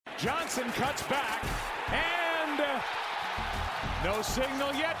Johnson cuts back, and no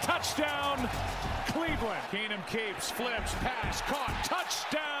signal yet. Touchdown, Cleveland. Keenum keeps, flips, pass, caught,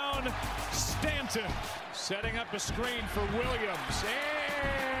 touchdown, Stanton. Setting up a screen for Williams,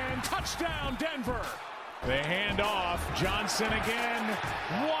 and touchdown, Denver. The handoff, Johnson again.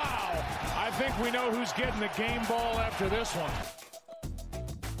 Wow, I think we know who's getting the game ball after this one.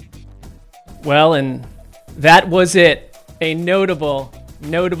 Well, and that was it. A notable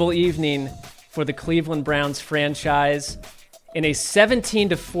evening for the Cleveland Browns franchise in a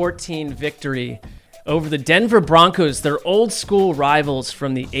 17-14 victory over the Denver Broncos, their old school rivals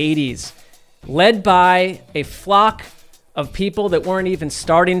from the 80s, led by a flock of people that weren't even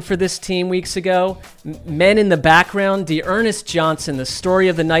starting for this team weeks ago. Men in the background, D'Ernest Johnson, the story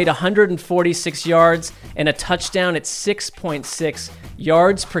of the night, 146 yards and a touchdown at 6.6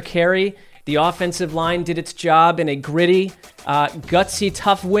 yards per carry. The offensive line did its job in a gritty, gutsy,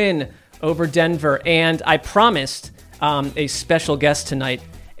 tough win over Denver. And I promised a special guest tonight,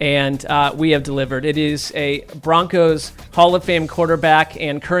 and we have delivered. It is a Broncos Hall of Fame quarterback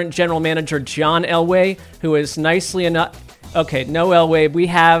and current general manager John Elway, who is nicely enough... Okay, no Elway. We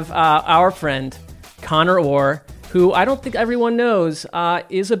have our friend Connor Orr, who I don't think everyone knows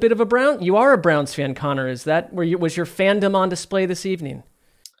is a bit of a Brown... You are a Browns fan, Connor. Is that was your fandom on display this evening?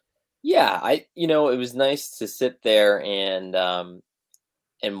 Yeah, it was nice to sit there and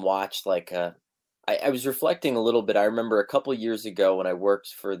watch I was reflecting a little bit. I remember a couple years ago when I worked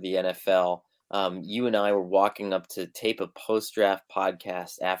for the NFL, you and I were walking up to tape a post-draft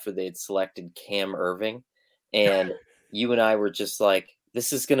podcast after they had selected Cam Irving, and you and I were just like,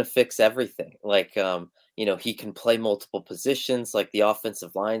 this is going to fix everything. He can play multiple positions, like the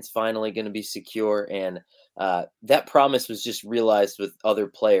offensive line's finally going to be secure, and that promise was just realized with other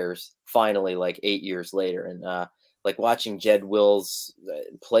players finally, 8 years later. And watching Jed Wills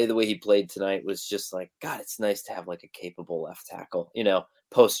play the way he played tonight was just God, it's nice to have a capable left tackle,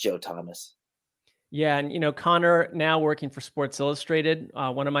 post Joe Thomas. Yeah, and Connor now working for Sports Illustrated,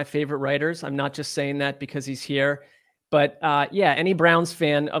 one of my favorite writers. I'm not just saying that because he's here, but any Browns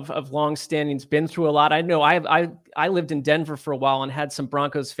fan of long standing's been through a lot. I know I lived in Denver for a while and had some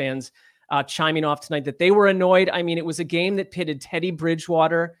Broncos fans chiming off tonight that they were annoyed. I mean, it was a game that pitted Teddy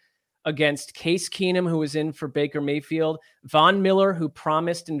Bridgewater against Case Keenum, who was in for Baker Mayfield, Von Miller, who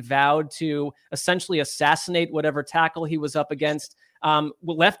promised and vowed to essentially assassinate whatever tackle he was up against,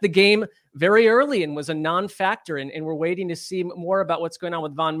 left the game very early and was a non-factor. And we're waiting to see more about what's going on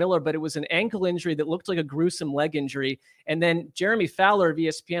with Von Miller, but it was an ankle injury that looked like a gruesome leg injury. And then Jeremy Fowler of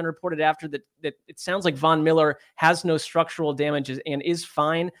ESPN reported after that it sounds like Von Miller has no structural damages and is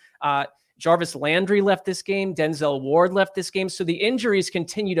fine. Jarvis Landry left this game. Denzel Ward left this game. So the injuries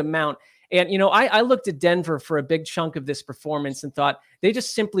continue to mount. And, I looked at Denver for a big chunk of this performance and thought they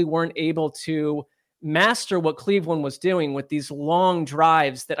just simply weren't able to master what Cleveland was doing with these long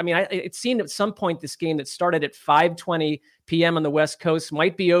drives that, it seemed at some point this game that started at 5:20 p.m. on the West Coast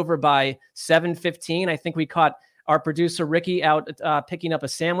might be over by 7:15. I think we caught our producer Ricky out picking up a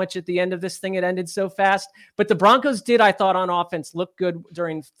sandwich at the end of this thing. It ended so fast. But the Broncos did, I thought, on offense look good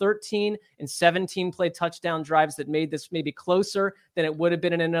during 13 and 17 play touchdown drives that made this maybe closer than it would have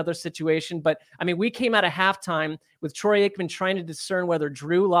been in another situation. But, we came out of halftime with Troy Aikman trying to discern whether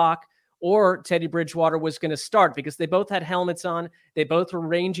Drew Lock or Teddy Bridgewater was going to start because they both had helmets on. They both were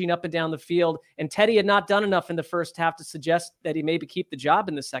ranging up and down the field. And Teddy had not done enough in the first half to suggest that he maybe keep the job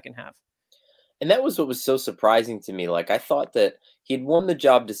in the second half. And that was what was so surprising to me. I thought that he'd won the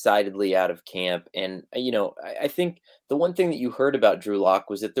job decidedly out of camp. And, I think the one thing that you heard about Drew Lock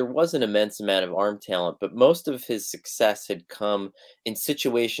was that there was an immense amount of arm talent, but most of his success had come in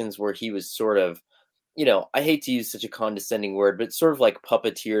situations where he was sort of, I hate to use such a condescending word, but sort of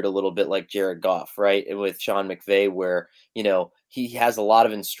puppeteered a little bit like Jared Goff, right? And with Sean McVay, where, he has a lot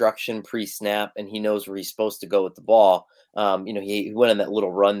of instruction pre-snap and he knows where he's supposed to go with the ball. He went on that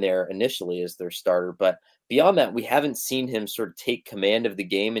little run there initially as their starter, but beyond that, we haven't seen him sort of take command of the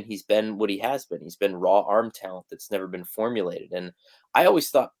game, and he's been what he has been. He's been raw arm talent that's never been formulated. And I always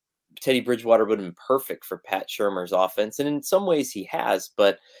thought Teddy Bridgewater would have been perfect for Pat Shurmur's offense, and in some ways he has,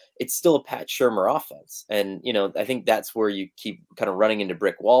 but it's still a Pat Shurmur offense. And, I think that's where you keep kind of running into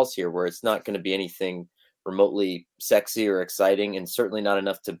brick walls here, where it's not going to be anything remotely sexy or exciting, and certainly not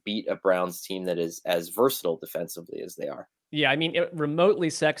enough to beat a Browns team that is as versatile defensively as they are. Yeah, remotely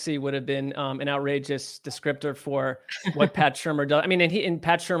sexy would have been an outrageous descriptor for what Pat Shurmur does. And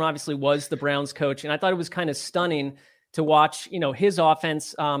Pat Shurmur obviously was the Browns coach, and I thought it was kind of stunning to watch, his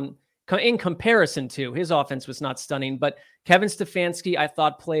offense in comparison to his offense was not stunning, but Kevin Stefanski, I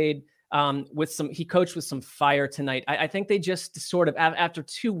thought, played he coached with some fire tonight. I think they just sort of, after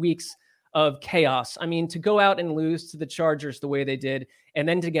 2 weeks of chaos, I mean, to go out and lose to the Chargers the way they did, and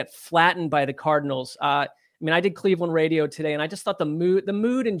then to get flattened by the Cardinals. I mean, I did Cleveland radio today, and I just thought the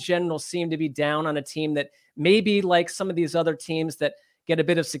mood in general seemed to be down on a team that maybe, like some of these other teams that get a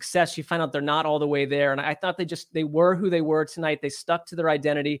bit of success, you find out they're not all the way there. And I thought they were who they were tonight. They stuck to their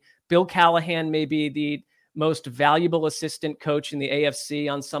identity. Bill Callahan may be the most valuable assistant coach in the AFC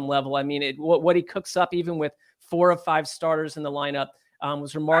on some level. I mean, what he cooks up, even with 4 of 5 starters in the lineup,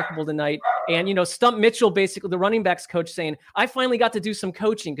 was remarkable tonight. And, Stump Mitchell, basically the running backs coach, saying, I finally got to do some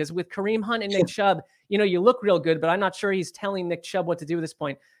coaching, because with Kareem Hunt and Nick Chubb, you look real good, but I'm not sure he's telling Nick Chubb what to do at this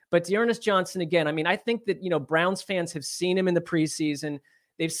point. But Dearness Johnson, again, I mean, I think that, Browns fans have seen him in the preseason.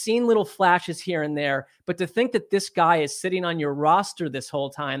 They've seen little flashes here and there, but to think that this guy is sitting on your roster this whole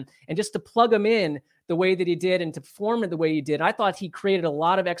time, and just to plug him in the way that he did and to perform it the way he did, I thought he created a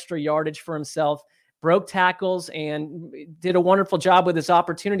lot of extra yardage for himself, broke tackles, and did a wonderful job with his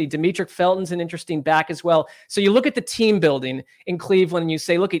opportunity. Demetric Felton's an interesting back as well. So you look at the team building in Cleveland and you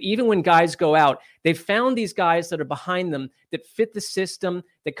say, look, even when guys go out, they've found these guys that are behind them that fit the system,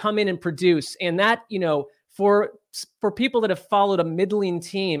 that come in and produce. And that, for people that have followed a middling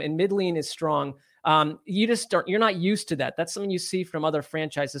team, and middling is strong, you're not used to that. That's something you see from other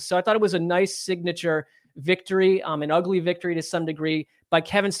franchises. So I thought it was a nice signature victory, an ugly victory to some degree, by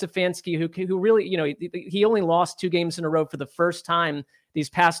Kevin Stefanski, who really, he only lost 2 games in a row for the first time these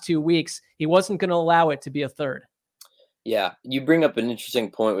past 2 weeks. He wasn't going to allow it to be a third. Yeah, you bring up an interesting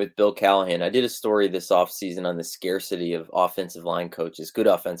point with Bill Callahan. I did a story this offseason on the scarcity of offensive line coaches, good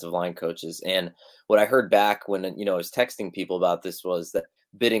offensive line coaches. And what I heard back when, I was texting people about this was that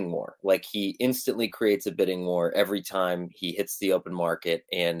bidding war, like he instantly creates a bidding war every time he hits the open market.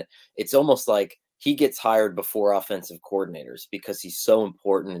 And it's almost like he gets hired before offensive coordinators because he's so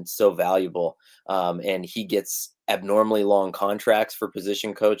important and so valuable. And he gets abnormally long contracts for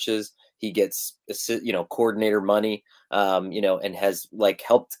position coaches. He gets, coordinator money, and has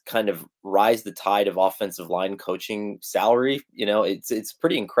helped kind of rise the tide of offensive line coaching salary. It's a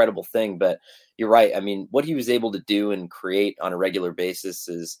pretty incredible thing, but you're right. I mean, what he was able to do and create on a regular basis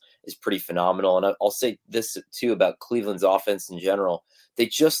is pretty phenomenal. And I'll say this too about Cleveland's offense in general. They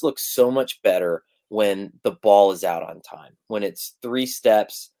just look so much better when the ball is out on time, when it's 3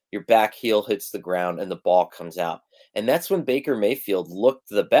 steps, your back heel hits the ground and the ball comes out. And that's when Baker Mayfield looked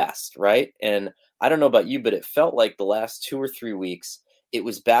the best, right? And I don't know about you, but it felt like the last 2 or 3 weeks, it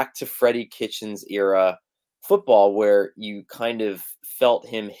was back to Freddie Kitchens era football, where you kind of felt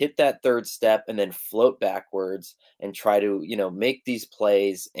him hit that 3rd step and then float backwards and try to, make these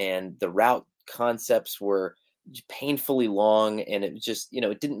plays. And the route concepts were painfully long, and it just,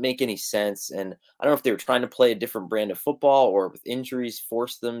 it didn't make any sense. And I don't know if they were trying to play a different brand of football, or with injuries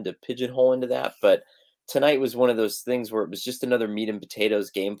forced them to pigeonhole into that. But tonight was one of those things where it was just another meat and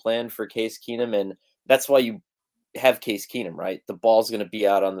potatoes game plan for Case Keenum. And that's why you have Case Keenum, right? The ball's going to be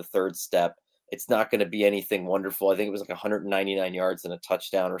out on the 3rd step. It's not going to be anything wonderful. I think it was like 199 yards and a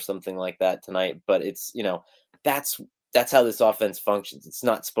touchdown or something like that tonight. But it's, that's how this offense functions. It's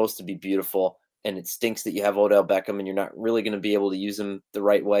not supposed to be beautiful. And it stinks that you have Odell Beckham and you're not really going to be able to use him the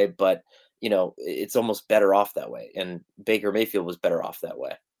right way. But, it's almost better off that way. And Baker Mayfield was better off that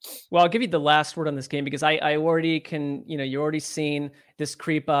way. Well, I'll give you the last word on this game, because I already can, you're already seen this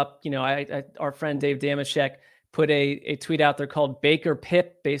creep up. Our friend Dave Damashek put a tweet out there called Baker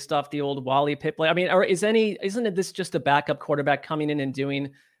Pip, based off the old Wally Pip. I mean, isn't it this just a backup quarterback coming in and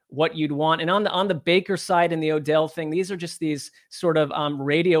doing what you'd want? And on the Baker side and the Odell thing, these are just these sort of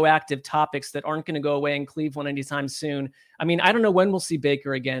radioactive topics that aren't going to go away in Cleveland anytime soon. I mean, I don't know when we'll see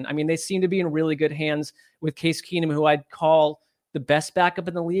Baker again. I mean, they seem to be in really good hands with Case Keenum, who I'd call the best backup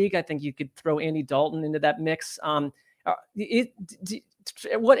in the league. I think you could throw Andy Dalton into that mix.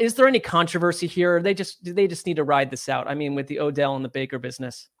 What is there any controversy here? Or they just need to ride this out? I mean, with the Odell and the Baker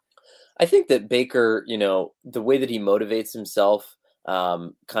business. I think that Baker, the way that he motivates himself,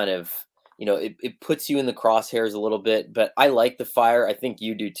 kind of, it puts you in the crosshairs a little bit, but I like the fire. I think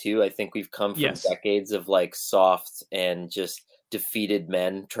you do too. I think we've come from decades of soft and just defeated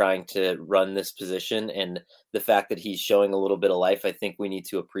men trying to run this position. And the fact that he's showing a little bit of life, I think we need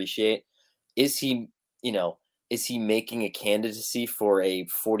to appreciate. Is he making a candidacy for a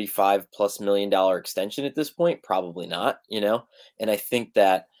 $45+ million extension at this point? Probably not, and I think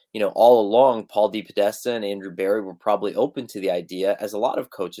that, all along, Paul DePodesta and Andrew Berry were probably open to the idea, as a lot of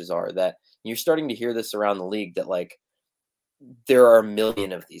coaches are, that you're starting to hear this around the league, that there are a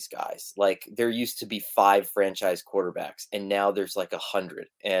million of these guys. There used to be 5 franchise quarterbacks, and now there's 100.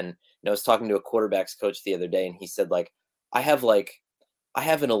 And I was talking to a quarterbacks coach the other day, and he said, I have I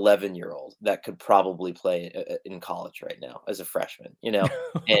have an 11-year-old that could probably play in college right now as a freshman,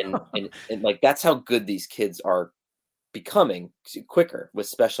 and like that's how good these kids are becoming quicker with I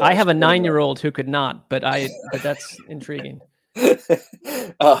specialized have a training. 9-year-old who could not, but that's intriguing.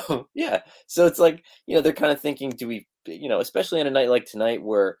 Yeah. So it's like, they're kind of thinking, do we, especially on a night like tonight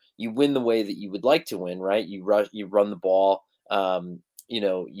where you win the way that you would like to win, right? You run the ball,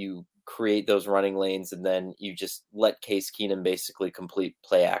 you create those running lanes, and then you just let Case Keenum basically complete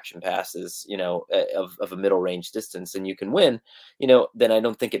play action passes, of a middle range distance, and you can win, then I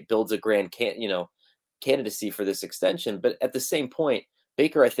don't think it builds a grand candidacy for this extension. But at the same point,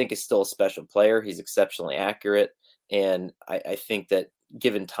 Baker, I think, is still a special player. He's exceptionally accurate. And I think that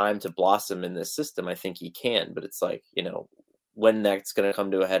given time to blossom in this system, I think he can. But it's like, when that's going to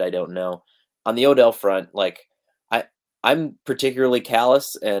come to a head, I don't know. On the Odell front, like I'm particularly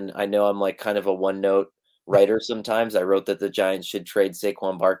callous, and I know I'm like kind of a one-note writer sometimes. I wrote that the Giants should trade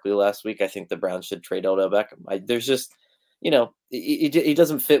Saquon Barkley last week. I think the Browns should trade Odell Beckham. There's just, he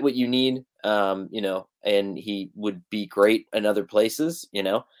doesn't fit what you need, and he would be great in other places.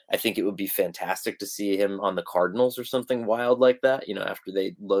 I think it would be fantastic to see him on the Cardinals or something wild like that, after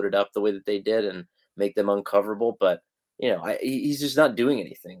they loaded up the way that they did and make them uncoverable. But, he's just not doing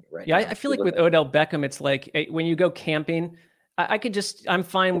anything right now. Yeah, I feel like with Odell Beckham, it's like when you go camping, I'm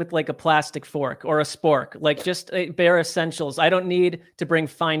fine with like a plastic fork or a spork, like just bare essentials. I don't need to bring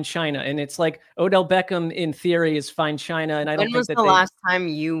fine china. And it's like Odell Beckham in theory is fine china. And I don't think that When was the last time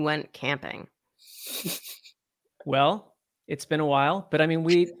you went camping? Well, it's been a while, but I mean,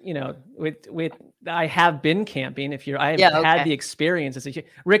 I have been camping. I have had the experience as a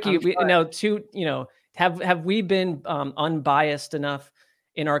Ricky, have we been unbiased enough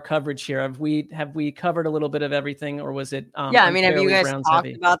in our coverage here? Have we covered a little bit of everything, or was it? Have you guys talked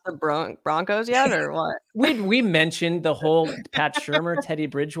about the Broncos yet, or what? we mentioned the whole Pat Shurmur, Teddy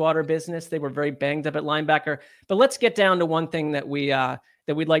Bridgewater business. They were very banged up at linebacker. But let's get down to one thing that we'd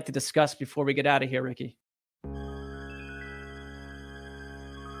like to discuss before we get out of here, Ricky.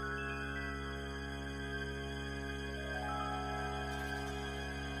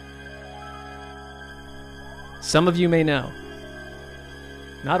 Some of you may know.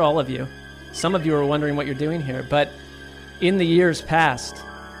 Not all of you. Some of you are wondering what you're doing here. But in the years past,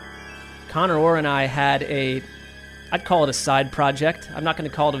 Connor Orr and I had I'd call it a side project. I'm not going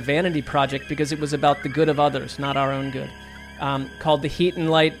to call it a vanity project because it was about the good of others, not our own good. Called the Heat and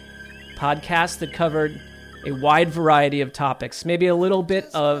Light podcast that covered a wide variety of topics. Maybe a little bit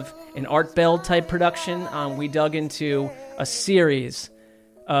of an Art Bell type production. We dug into a series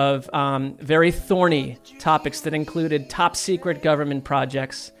of very thorny topics that included top secret government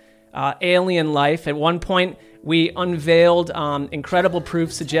projects, alien life. At one point, we unveiled incredible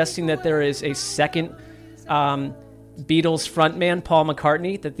proof suggesting that there is a second Beatles frontman, Paul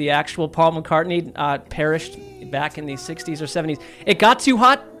McCartney, that the actual Paul McCartney perished back in the 60s or 70s. It got too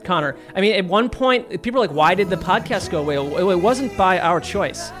hot, Connor. I mean, at one point, people were like, why did the podcast go away? It wasn't by our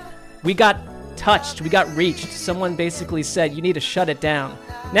choice. We got touched. We got reached. Someone basically said, you need to shut it down.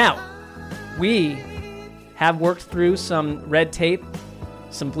 Now, we have worked through some red tape,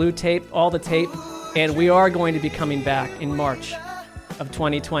 some blue tape, all the tape, and we are going to be coming back in March of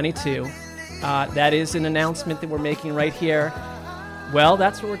 2022. That is an announcement that we're making right here. Well,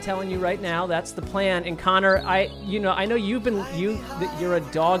 that's what we're telling you right now. That's the plan. And Connor, I know you're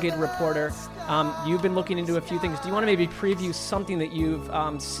a dogged reporter. You've been looking into a few things. Do you want to maybe preview something that you've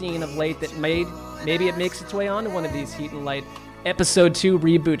seen of late that maybe it makes its way onto one of these Heat and Light Episode 2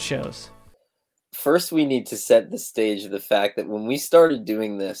 reboot shows? First, we need to set the stage of the fact that when we started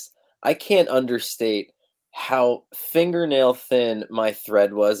doing this, I can't understate how fingernail thin my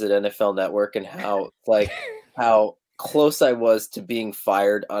thread was at NFL Network and how close I was to being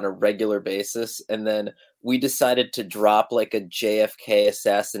fired on a regular basis. And then we decided to drop like a JFK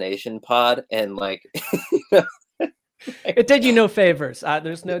assassination pod and it did you no favors.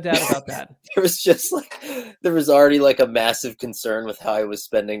 There's no doubt about that. there was already like a massive concern with how I was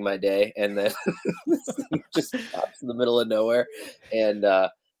spending my day. And then just pops in the middle of nowhere. And I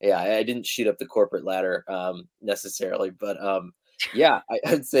didn't shoot up the corporate ladder necessarily, but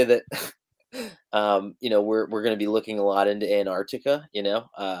I'd say that we're going to be looking a lot into Antarctica.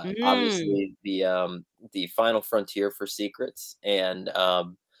 Obviously the final frontier for secrets. And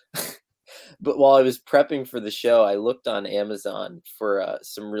but while I was prepping for the show, I looked on Amazon for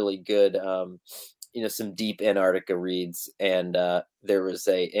some really good, some deep Antarctica reads, and there was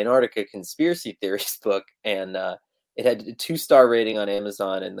a Antarctica conspiracy theories book, and it had a 2-star rating on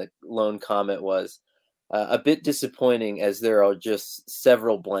Amazon, and the lone comment was a bit disappointing as there are just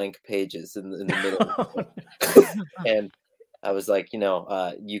several blank pages in the middle. And I was like,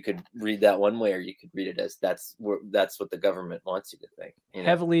 you could read that one way, or you could read it as that's what the government wants you to think.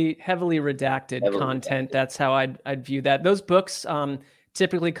 Heavily redacted content. Redacted. That's how I'd view that. Those books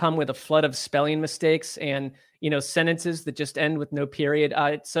typically come with a flood of spelling mistakes and sentences that just end with no period.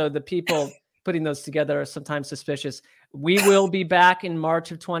 So the people putting those together are sometimes suspicious. We will be back in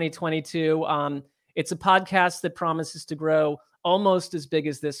March of 2022. It's a podcast that promises to grow almost as big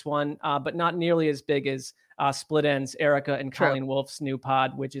as this one, but not nearly as big as Split Ends, Erica and Colleen Wolf's new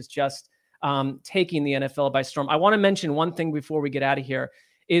pod, which is just taking the NFL by storm. I want to mention one thing before we get out of here,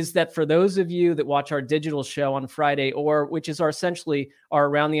 is that for those of you that watch our digital show on Friday, which is essentially our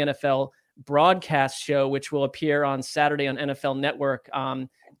Around the NFL broadcast show, which will appear on Saturday on NFL Network,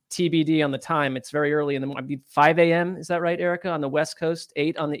 TBD on the time. It's very early in the morning, 5 a.m. Is that right, Erica? On the West Coast,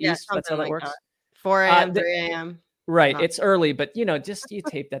 8 on the East. That's how that works. 4 a.m., 3 a.m. Right. It's early, but just you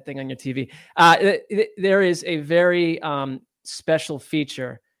tape that thing on your TV. There is a very special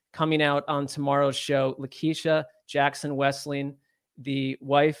feature coming out on tomorrow's show. Lakeisha Jackson Wessling, the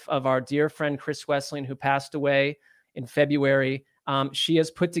wife of our dear friend Chris Wessling, who passed away in February. She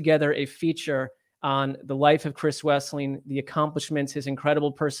has put together a feature on the life of Chris Wessling, the accomplishments, his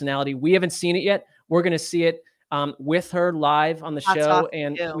incredible personality. We haven't seen it yet. We're going to see it with her live on the show.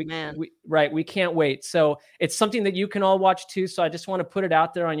 And we can't wait. So it's something that you can all watch too. So I just want to put it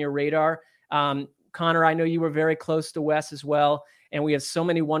out there on your radar. Connor, I know you were very close to Wes as well. And we have so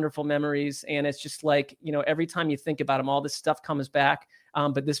many wonderful memories. And it's just like, every time you think about him, all this stuff comes back.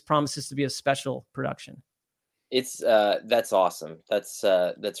 But this promises to be a special production. It's that's awesome.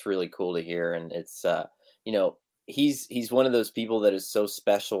 That's really cool to hear. And it's, he's one of those people that is so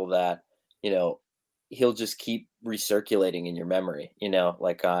special that, he'll just keep recirculating in your memory,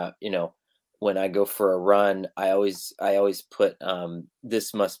 when I go for a run, I always put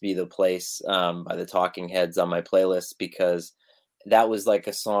This Must Be the Place by the Talking Heads on my playlist, because that was like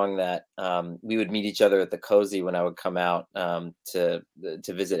a song that we would meet each other at the Cozy when I would come out to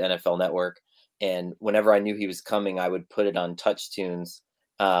visit NFL Network. And whenever I knew he was coming, I would put it on Touch Tunes.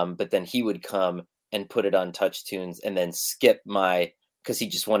 But then he would come and put it on Touch Tunes and then skip because he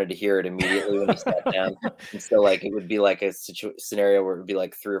just wanted to hear it immediately when he sat down. And so it would be like a scenario where it would be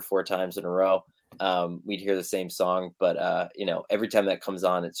like 3 or 4 times in a row. We'd hear the same song, but every time that comes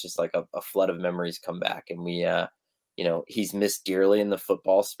on, it's just like a flood of memories come back. And we, he's missed dearly in the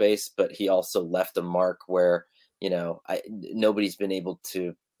football space, but he also left a mark where, nobody's been able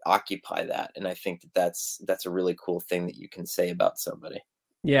to occupy that. And I think that's a really cool thing that you can say about somebody.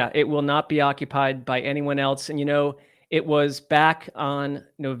 Yeah, it will not be occupied by anyone else. And, it was back on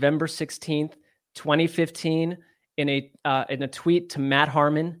November 16th, 2015, in a tweet to Matt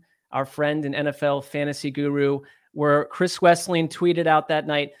Harmon, our friend and NFL fantasy guru, where Chris Wessling tweeted out that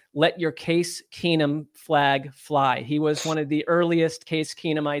night, "Let your Case Keenum flag fly." He was one of the earliest Case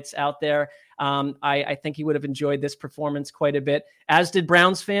Keenumites out there. I think he would have enjoyed this performance quite a bit, as did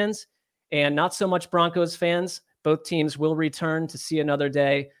Browns fans and not so much Broncos fans. Both teams will return to see another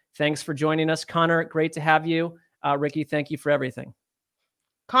day. Thanks for joining us, Connor. Great to have you. Ricky, thank you for everything.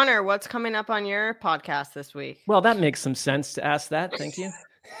 Connor, what's coming up on your podcast this week? Well, that makes some sense to ask that. Thank you.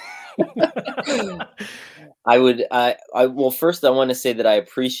 Well, first I want to say that I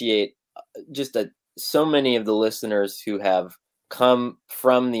appreciate just so many of the listeners who have come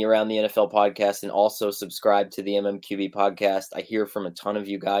from the Around the NFL podcast and also subscribe to the MMQB podcast. I hear from a ton of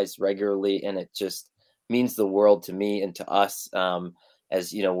you guys regularly, and it just means the world to me and to us.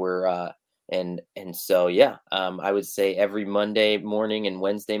 As we're so I would say every Monday morning and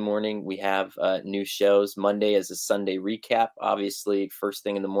Wednesday morning we have new shows. Monday is a Sunday recap, obviously first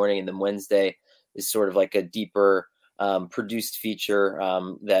thing in the morning, and then Wednesday is sort of like a deeper produced feature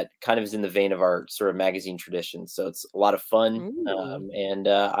that kind of is in the vein of our sort of magazine tradition. So it's a lot of fun, and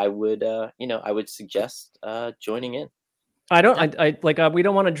I would suggest joining in. We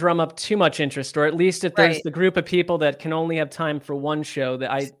don't want to drum up too much interest, or at least if there's the group of people that can only have time for one show,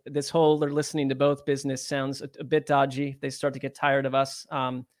 that this whole they're listening to both business sounds a bit dodgy. They start to get tired of us.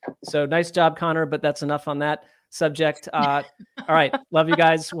 So nice job, Connor, but that's enough on that subject. All right. Love you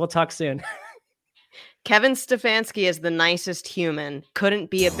guys. We'll talk soon. Kevin Stefanski is the nicest human. Couldn't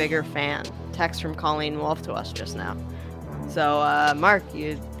be a bigger fan. Text from Colleen Wolf to us just now. So, Mark,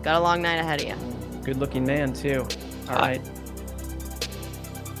 you got a long night ahead of you. Good looking man too. All right.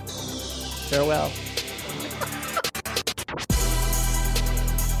 Farewell.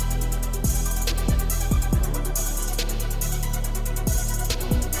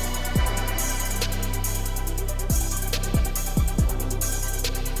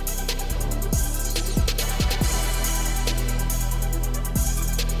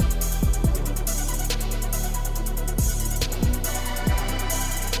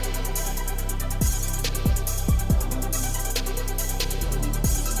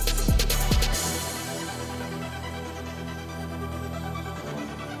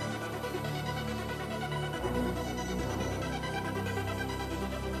 Bye.